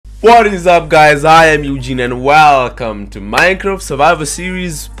What is up, guys? I am Eugene and welcome to Minecraft Survivor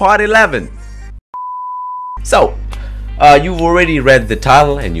Series Part 11. So, you've already read the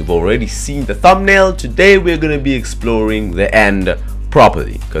title and you've already seen the thumbnail. Today we're going to be exploring the end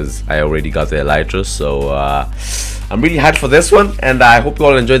properly because I already got the elytra. So I'm really hyped for this one and I hope you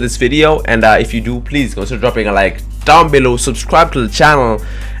all enjoyed this video. And if you do, please consider dropping a like down below, subscribe to the channel,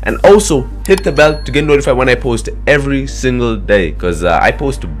 and also hit the bell to get notified when I post every single day, because I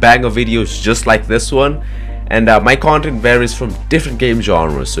post a bang of videos just like this one, and my content varies from different game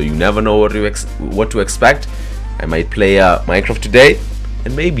genres, so you never know what to expect. I might play Minecraft today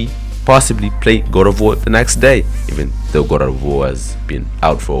and maybe possibly play God of War the next day, even though God of War has been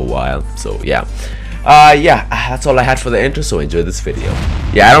out for a while. So yeah, that's all I had for the intro, so enjoy this video.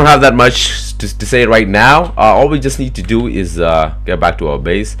 Yeah, I don't have that much to say right now. All we just need to do is get back to our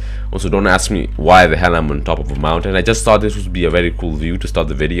base. Also, don't ask me why the hell I'm on top of a mountain. I just thought this would be a very cool view to start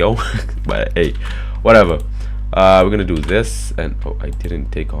the video. But hey, whatever. We're gonna do this, and oh, I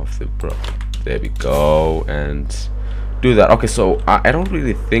didn't take off the bro. There we go, and do that. Okay, so I don't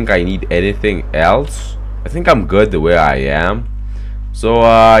really think I need anything else. I think I'm good the way I am. So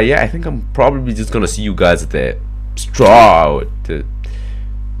yeah, I think I'm probably just gonna see you guys at the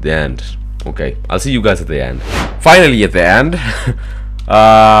end. Okay, I'll see you guys at the end. Finally at the end.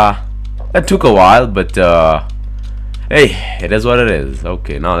 That took a while, but hey, it is what it is.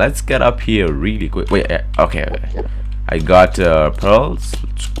 Okay, now let's get up here really quick. Wait, okay, I got pearls.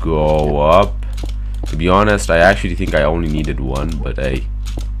 Let's go up. To be honest, I actually think I only needed one, but hey,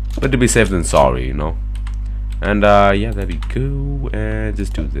 better to be safe than sorry, you know. And yeah, there we go, and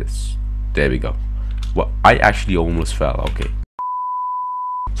just do this. There we go. Well, I actually almost fell. Okay,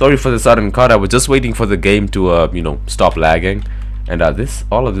 sorry for the sudden cut. I was just waiting for the game to you know, stop lagging, and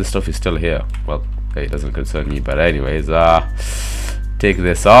all of this stuff is still here. Well, okay, it doesn't concern me, but anyways, take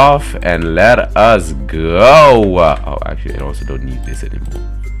this off and let us go. Oh, actually, I also don't need this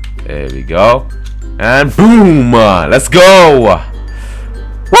anymore. There we go, and boom, let's go.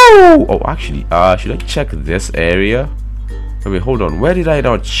 Woo! Oh, actually, should I check this area? Oh, wait, hold on. Where did I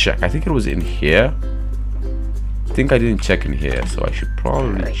not check? I think it was in here. I think I didn't check in here, so I should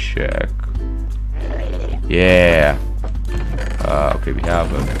probably check. Yeah. Okay, we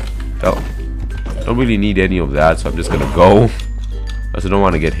have don't really need any of that, so I'm just gonna go. I also don't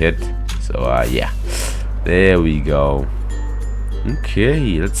want to get hit. So yeah, there we go.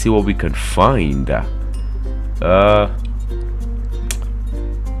 Okay, let's see what we can find.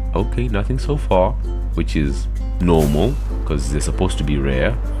 Okay, nothing so far, which is normal because they're supposed to be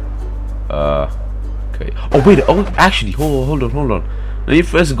rare. Okay. Oh wait. Oh, actually, hold on. Let me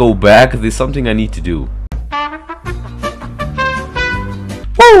first go back. There's something I need to do.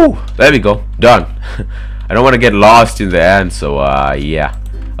 Woo! There we go. Done. I don't want to get lost in the end, so yeah.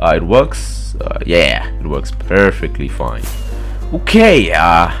 It works. Yeah, it works perfectly fine. Okay.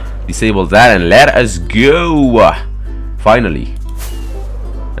 Disable that and let us go. Finally.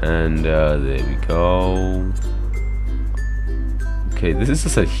 And there we go. Okay, this is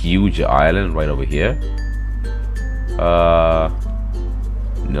just a huge island right over here.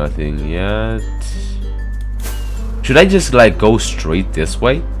 Nothing yet. Should I just like go straight this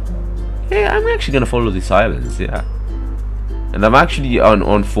way? Yeah, I'm actually gonna follow these islands. Yeah, and I'm actually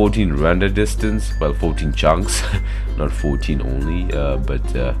on 14 render distance. Well, 14 chunks, not 14 only.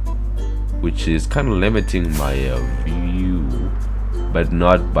 But which is kind of limiting my view, but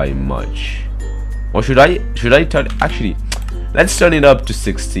not by much. Or should I turn, actually, let's turn it up to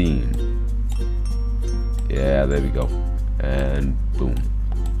 16. Yeah, there we go. And boom.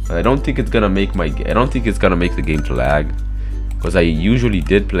 I don't think it's gonna make the game to lag, because I usually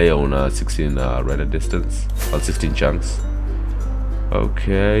did play on 16 render distance, or 16 chunks.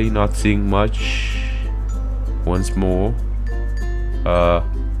 Okay, not seeing much. Once more.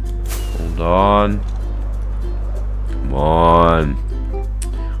 Hold on. Come on.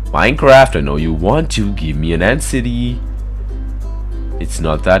 Minecraft, I know you want to give me an end city. It's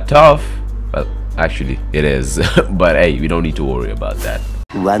not that tough. Well, actually, it is. But hey, we don't need to worry about that.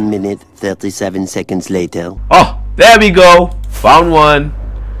 1 minute, 37 seconds later. Oh, there we go. Found one.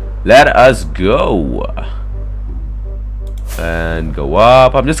 Let us go. And go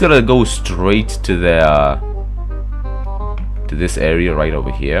up. I'm just gonna go straight to the to this area right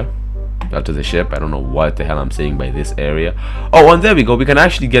over here. To the ship. I don't know what the hell I'm saying by this area. Oh, and there we go. We can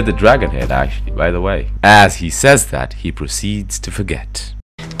actually get the dragon head, actually, by the way. As he says that, he proceeds to forget.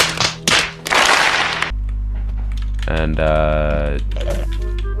 And oh,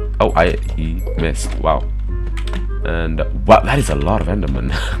 he missed. Wow. And wow, that is a lot of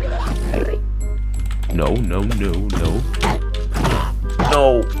endermen. No.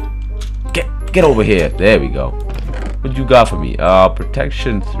 Get over here. There we go. What you got for me?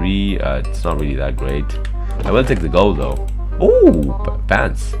 Protection 3. It's not really that great. I will take the gold though. Ooh,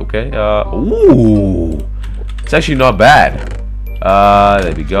 pants. Okay. Ooh, it's actually not bad.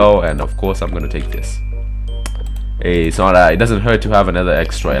 There we go. And of course, I'm gonna take this. Hey, it's not. It doesn't hurt to have another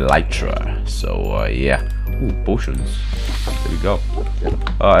extra elytra. So yeah. Ooh, potions. There we go.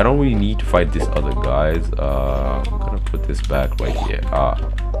 I don't really need to fight these other guys. I'm gonna put this back right here.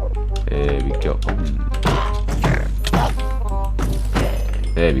 There we go.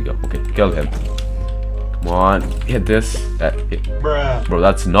 There we go. Okay, kill him. Come on, hit this. Bro,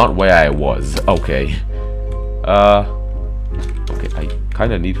 that's not where I was. Okay. Okay, I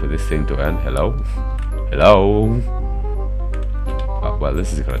kind of need for this thing to end. Hello? Hello? Well,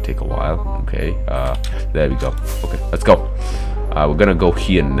 this is gonna take a while. Okay, there we go. Okay, let's go. We're gonna go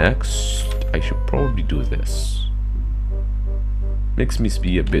here next. I should probably do this. Makes me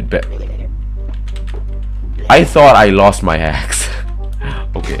be a bit better. I thought I lost my axe.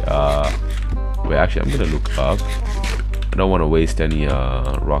 Okay, wait, actually, I'm gonna look up. I don't want to waste any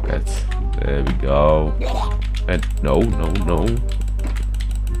rockets. There we go. And no.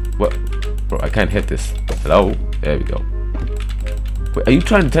 What? Bro, I can't hit this. Hello? There we go. Wait, are you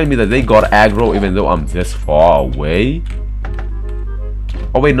trying to tell me that they got aggro even though I'm this far away?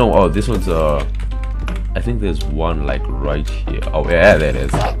 Oh wait, no. Oh, this one's I think there's one like right here. Oh yeah, there it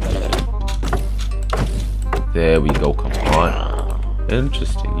is. There we go. Come on.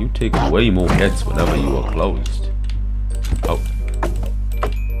 Interesting. You take way more hits whenever you are closed. Oh.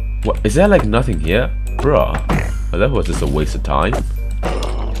 What? Is there like nothing here? Bruh. Well, that was just a waste of time.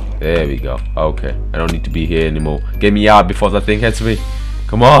 There we go. Okay. I don't need to be here anymore. Get me out before that thing hits me.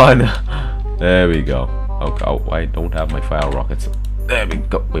 Come on. There we go. Okay. Oh, I don't have my fire rockets. There we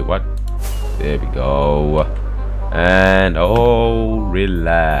go. Wait, what? There we go. And oh,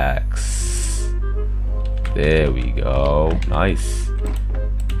 relax. There we go. Nice.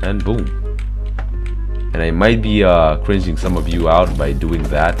 And boom. And I might be cringing some of you out by doing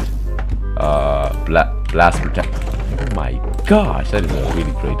that. Blast protect. Oh my gosh, that is a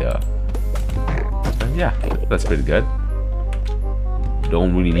really great. Yeah, that's pretty good.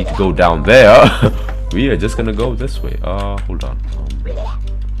 Don't really need to go down there. We are just gonna go this way. Hold on.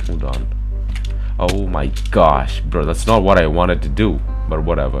 Hold on. Oh my gosh, bro, that's not what I wanted to do, but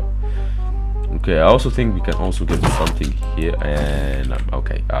whatever. Okay, I also think we can also get something here, and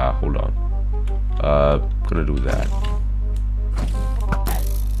okay. Hold on. Gonna do that.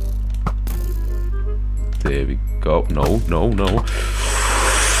 There we go. No.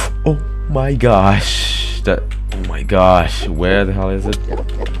 Oh my gosh. Oh my gosh. Where the hell is it?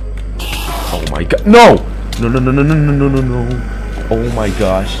 Oh my god. No. No. Oh my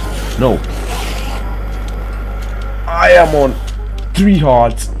gosh. No. I am on 3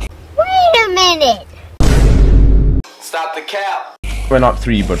 hearts. Wait a minute. Stop the cap. Well, not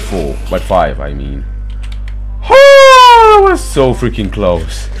 3, but 4. But 5, I mean. Oh, that was so freaking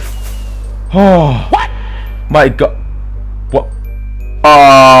close. Oh. What? My god. What?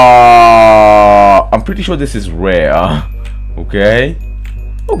 I'm pretty sure this is rare. Okay.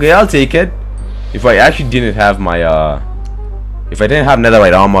 Okay, I'll take it. If I actually didn't have my if I didn't have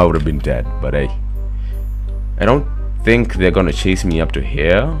netherite armor, I would have been dead. But hey, I don't think they're gonna chase me up to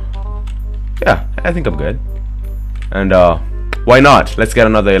here. Yeah, I think I'm good. And why not? Let's get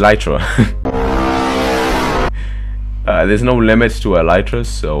another elytra. There's no limits to elytras,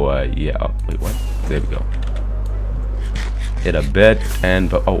 so yeah. Oh, wait, what? There we go. Hit a bit,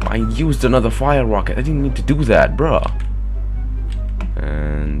 and oh, I used another fire rocket. I didn't need to do that, bruh.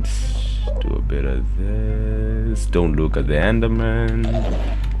 And do a bit of this. Don't look at the Enderman.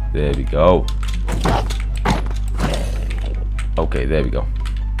 There we go. Okay, there we go.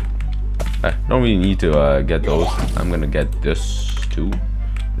 I don't really need to get those. I'm gonna get this too.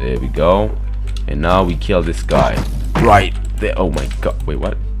 There we go. And now we kill this guy right there. Oh my god. Wait,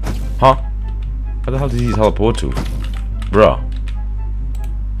 what? Huh? Where the hell did he teleport to? Bro.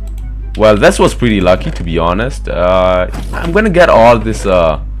 Well, this was pretty lucky, to be honest. I'm gonna get all this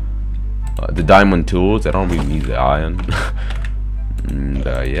the diamond tools. I don't really need the iron. And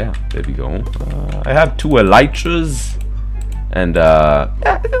yeah, there we go. I have 2 elytras, and yeah,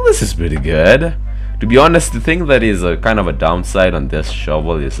 I think this is pretty good. To be honest, the thing that is kind of a downside on this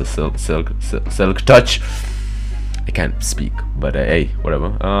shovel is a silk touch. I can't speak, but hey,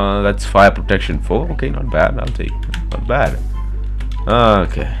 whatever. That's fire protection 4. Okay, not bad. I'll take it. Not bad.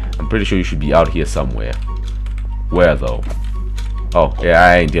 Okay, I'm pretty sure you should be out here somewhere. Where though? Oh, yeah,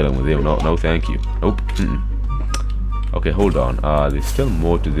 I ain't dealing with you. No, thank you. Nope. Okay, hold on. There's still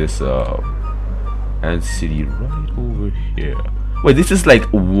more to this ant city right over here. Wait, this is like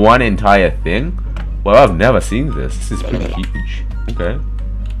one entire thing? Well, I've never seen this. This is pretty huge. Okay.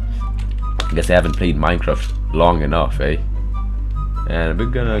 I guess I haven't played Minecraft long enough, eh? And we're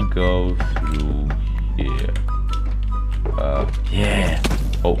gonna go through here. Yeah.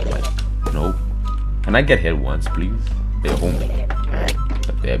 Oh, no. Can I get hit once, please? Hey, homie.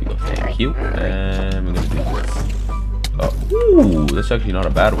 There we go. Thank you. And we're gonna do this. Ooh, that's actually not a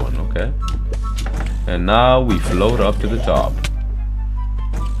bad one. Okay. And now we float up to the top.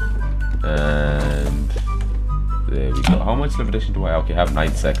 And there we go. How much levitation do I? Okay, I have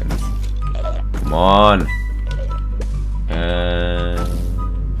 9 seconds. Come on. And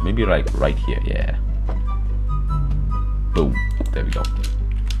maybe right here. Yeah. Boom. There we go.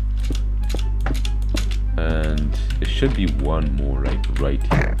 And there should be one more right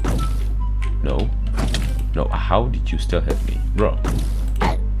here. No. No. How did you still hit me, bro?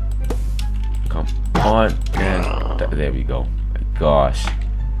 Come on. And there we go. My gosh.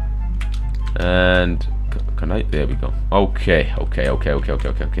 And can I? There we go. Okay. I'm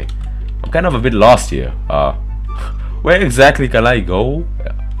kind of a bit lost here. Where exactly can I go?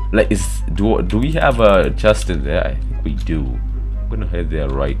 Like, do we have a chest in there? I think we do. I'm gonna head there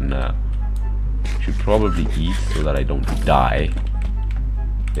right now. Should probably eat so that I don't die.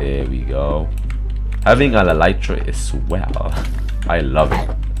 There we go. Having a elytra is swell. I love it.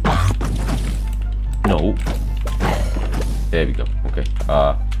 No. There we go. Okay.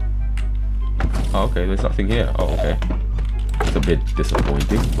 Okay, there's nothing here. Oh, okay. It's a bit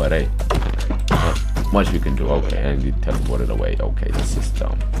disappointing, but hey, not much we can do. Okay, and you teleported away. Okay, this is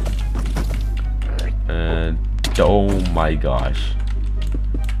dumb. And oh my gosh,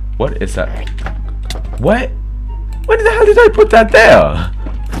 what is that? What? When the hell did I put that there,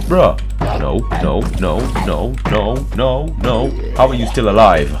 bruh? No. How are you still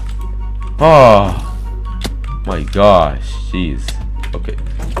alive? Oh my gosh, jeez. Okay,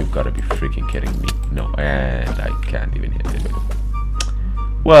 you've got to be freaking kidding me. No, and I can't even hit it.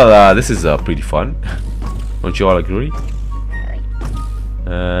 Well, this is pretty fun. Don't you all agree?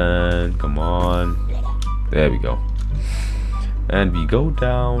 And come on. There we go. And we go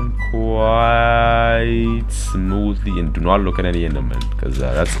down quite smoothly. And do not look at any enderman, because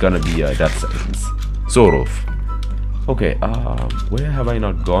that's gonna be a death sentence. Sort of. Okay, where have I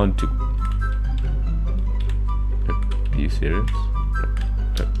not gone to? Are you serious?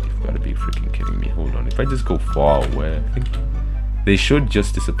 You've got to be freaking kidding me. Hold on. If I just go far away, I think they should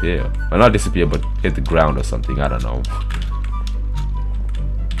just disappear. Well, not disappear, but hit the ground or something. I don't know.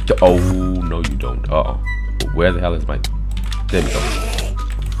 Oh, no, you don't. Uh-oh. Where the hell is my... There we go.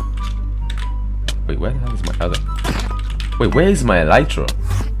 Wait, where the hell is my other... Wait, where is my elytra?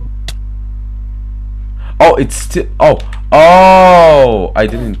 Oh, it's still... Oh! I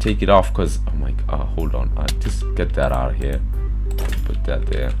didn't take it off because... Oh my god, hold on. I'll just get that out of here. Put that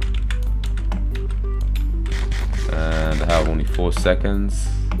there. And I have only 4 seconds.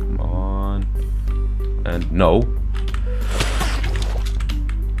 Come on. And no.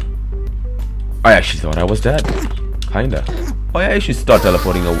 I actually thought I was dead. Kinda. Oh yeah, you should start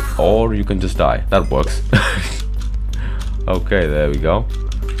teleporting, or you can just die. That works. Okay, there we go.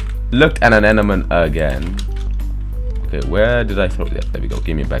 Looked at an enderman again. Okay, where did I throw it? Yeah, there we go.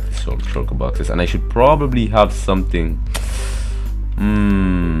 Give me back the shulker boxes, and I should probably have something.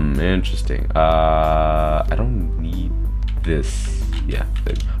 Interesting. I don't need this. Yeah.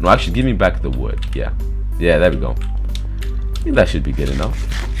 No, actually, give me back the wood. Yeah. Yeah, there we go. I think that should be good enough.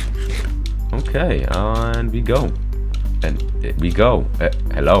 Okay, and we go. And we go.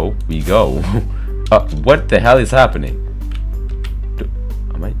 Hello, we go. What the hell is happening?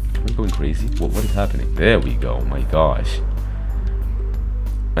 Am I going crazy? What is happening? There we go. My gosh.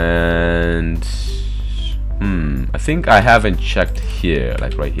 And I think I haven't checked here,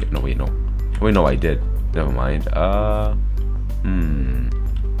 like right here. No, wait, no. Wait, no, I did. Never mind.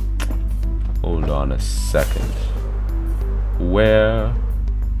 Hold on a second. Where?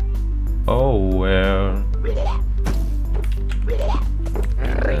 Oh, where?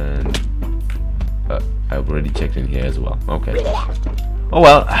 And I've already checked in here as well. Okay. Oh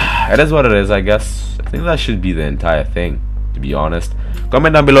well, it is what it is, I guess. I think that should be the entire thing, to be honest.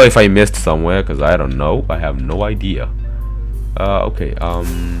 Comment down below if I missed somewhere, because I don't know. I have no idea. Okay,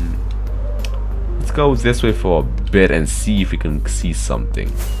 let's go this way for a bit and see if we can see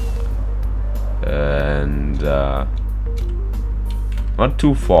something. And not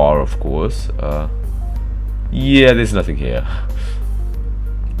too far, of course. Yeah, there's nothing here.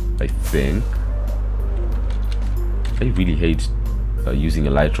 I think. I really hate using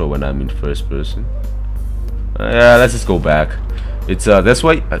elytra when I'm in first person. Yeah, let's just go back. It's this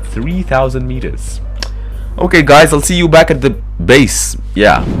way at 3,000 meters. Okay guys, I'll see you back at the base.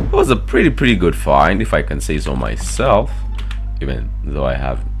 Yeah, it was a pretty good find, if I can say so myself, even though I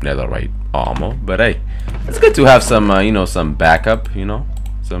have netherite armor. But hey, it's good to have some you know, some backup, you know,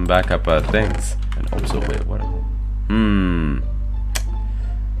 some backup things. And also, wait, what?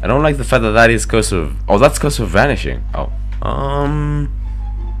 I don't like the fact that that is curse of, oh, that's curse of vanishing. Oh,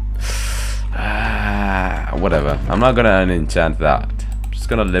 whatever, I'm not gonna unenchant that. I'm just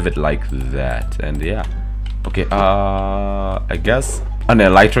gonna leave it like that. And yeah, okay, I guess an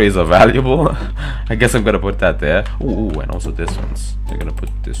elytra is valuable. I guess I'm gonna put that there. Ooh, and also this one's, I'm gonna put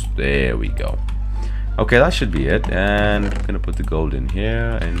this, there we go. Okay, that should be it. And I'm gonna put the gold in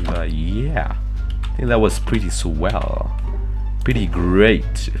here. And yeah, I think that was pretty swell, pretty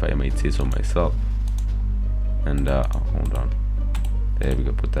great, if I may say so myself. And oh, hold on, there we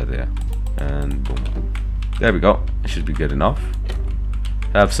go, put that there, and boom, there we go. It should be good enough.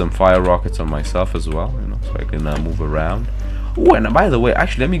 Have some fire rockets on myself as well, you know, so I can move around. Oh, and by the way,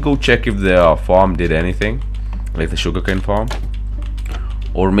 actually, let me go check if the farm did anything, like the sugarcane farm,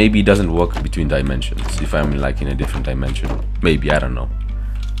 or maybe it doesn't work between dimensions. If I'm like in a different dimension, maybe, I don't know.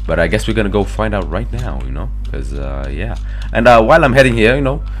 But I guess we're gonna go find out right now, you know, because yeah. And while I'm heading here, you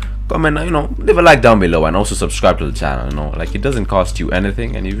know, comment, you know, leave a like down below, and also subscribe to the channel, you know, like it doesn't cost you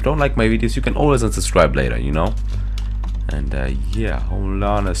anything. And if you don't like my videos, you can always unsubscribe later, you know. And yeah, hold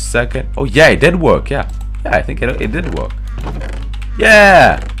on a second. Oh yeah, it did work. Yeah, I think it did work.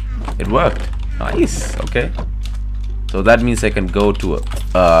 Yeah, it worked. Nice. Okay, so that means I can go to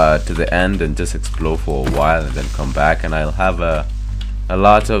the end and just explore for a while, and then come back, and I'll have a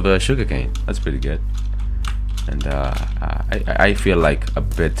lot of sugarcane. That's pretty good. And I feel like a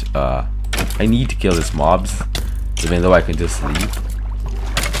bit I need to kill these mobs, even though I can just leave,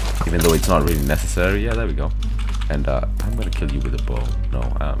 even though it's not really necessary. Yeah, there we go. And I'm gonna kill you with a bow. No,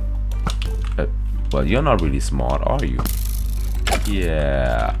 well, you're not really smart, are you?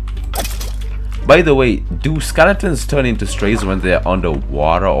 Yeah. By the way, do skeletons turn into strays when they're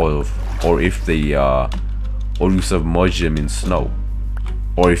underwater, or if they or you submerge them in snow,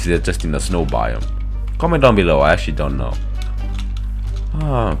 or if they're just in a snow biome? Comment down below. I actually don't know.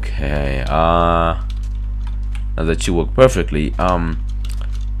 Okay. Now that you work perfectly,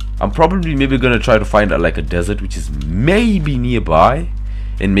 I'm probably maybe gonna try to find like a desert which is maybe nearby,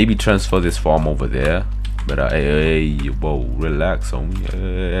 and maybe transfer this farm over there. But hey, whoa, relax, homie.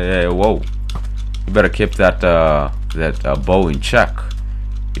 Hey, whoa, you better keep that bow in check.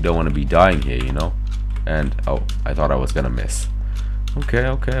 You don't want to be dying here, you know. And oh, I thought I was gonna miss. Okay.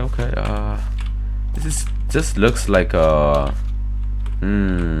 This just looks like a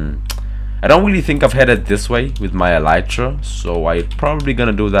I don't really think I've headed this way with my elytra, so I'm probably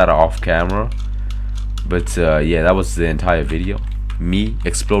gonna do that off camera. But yeah, that was the entire video, me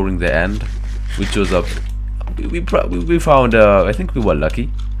exploring the end, which was a we found I think we were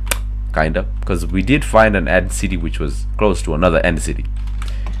lucky, kinda, because we did find an end city which was close to another end city.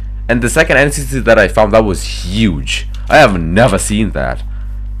 And the second end city that I found, that was huge. I have never seen that.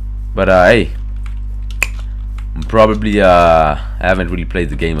 But hey, probably I haven't really played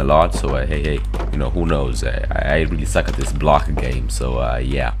the game a lot, so hey, you know, who knows. I really suck at this block game, so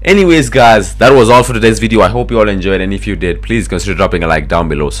yeah. Anyways guys, that was all for today's video. I hope you all enjoyed, and if you did, please consider dropping a like down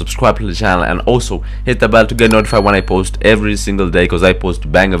below, subscribe to the channel, and also hit the bell to get notified when I post every single day, because I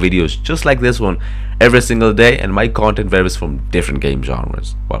post banger videos just like this one every single day, and my content varies from different game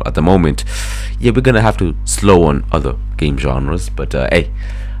genres. Well, at the moment, yeah, we're gonna have to slow on other game genres, but hey,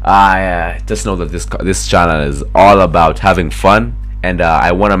 I just know that this channel is all about having fun, and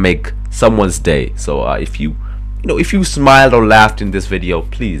I want to make someone's day. So if you smiled or laughed in this video,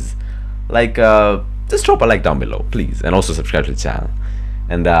 please like just drop a like down below, please, and also subscribe to the channel.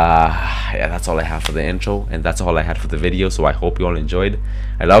 And yeah, that's all I have for the intro, and that's all I had for the video. So I hope you all enjoyed.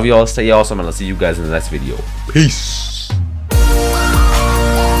 I love you all, stay awesome, and I'll see you guys in the next video. Peace.